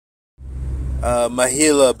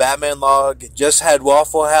Mahila Batman log. Just had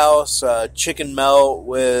Waffle House chicken melt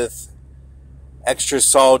with extra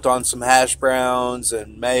salt on some hash browns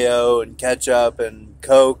and mayo and ketchup and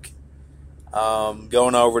Coke.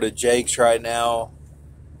 Going over to Jake's right now.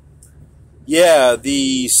 Yeah,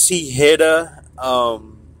 the Sihita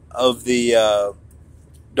of the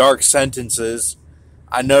Dark Sentences.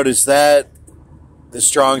 I noticed that the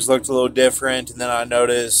Strongs looked a little different, and then I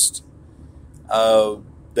noticed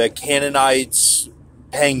the Canaanites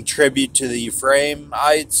paying tribute to the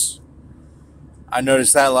Ephraimites. I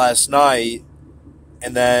noticed that last night,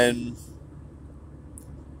 and then,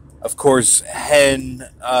 of course, Hen,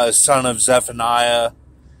 son of Zephaniah.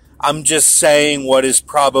 I'm just saying what is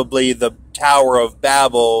probably the Tower of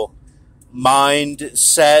Babel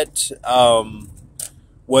mindset,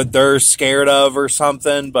 what they're scared of or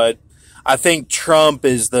something, but I think Trump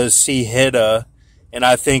is the Sihita, and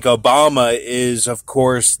I think Obama is, of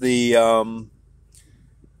course, the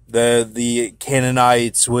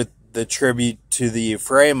Canaanites with the tribute to the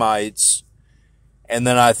Ephraimites, and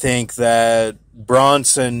then I think that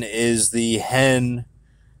Bronson is the Hen,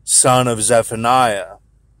 son of Zephaniah.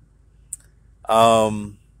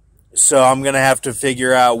 So I'm going to have to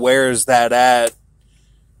figure out where is that at,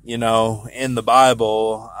 in the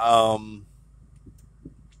Bible.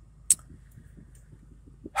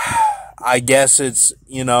 I guess it's,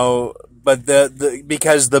 but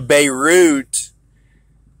because the Beirut,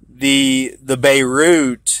 the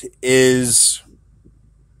Beirut is,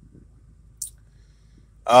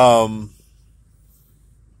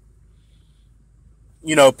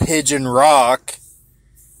 Pigeon Rock.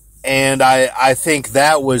 And I think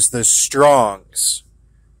that was the Strongs,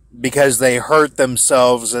 because they hurt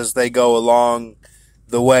themselves as they go along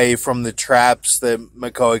the way from the traps that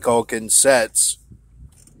Macaulay Culkin sets.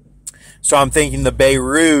 So I'm thinking the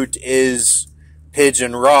Beirut is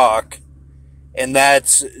Pigeon Rock, and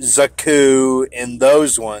that's Zaku and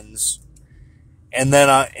those ones. And then,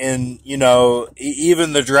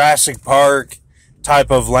 even the Jurassic Park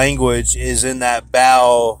type of language is in that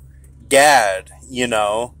Baal Gad,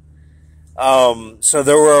 So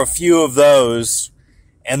there were a few of those,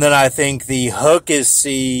 and then I think the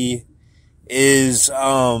Hookisy is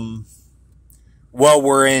what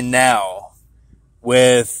we're in now,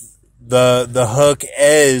 with the Hook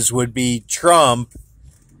S would be Trump,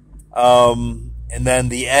 and then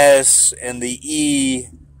the S and the E,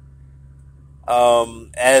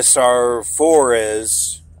 S are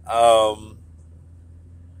Flores,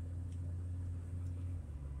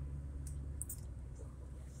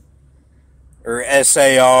 or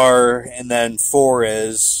SAR, and then 4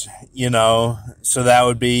 is, so that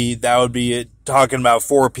would be it, talking about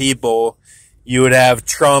 4 people. You would have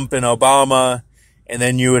Trump and Obama, and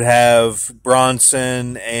then you would have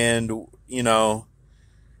Bronson and,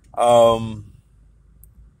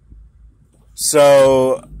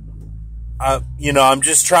 so, I'm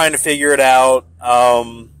just trying to figure it out.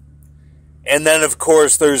 And then, of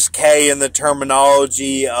course, there's K in the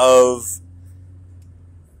terminology of,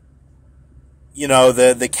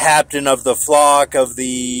 the captain of the flock of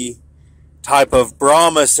the type of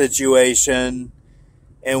Brahma situation,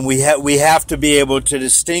 and we have to be able to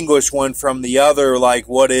distinguish one from the other, like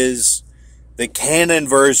what is the canon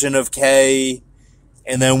version of K,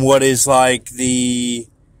 and then what is like the,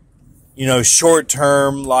 short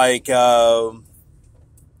term, like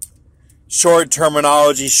short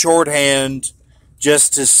terminology, shorthand,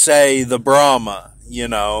 just to say the Brahma,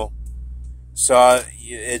 So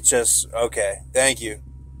it's just, okay. Thank you.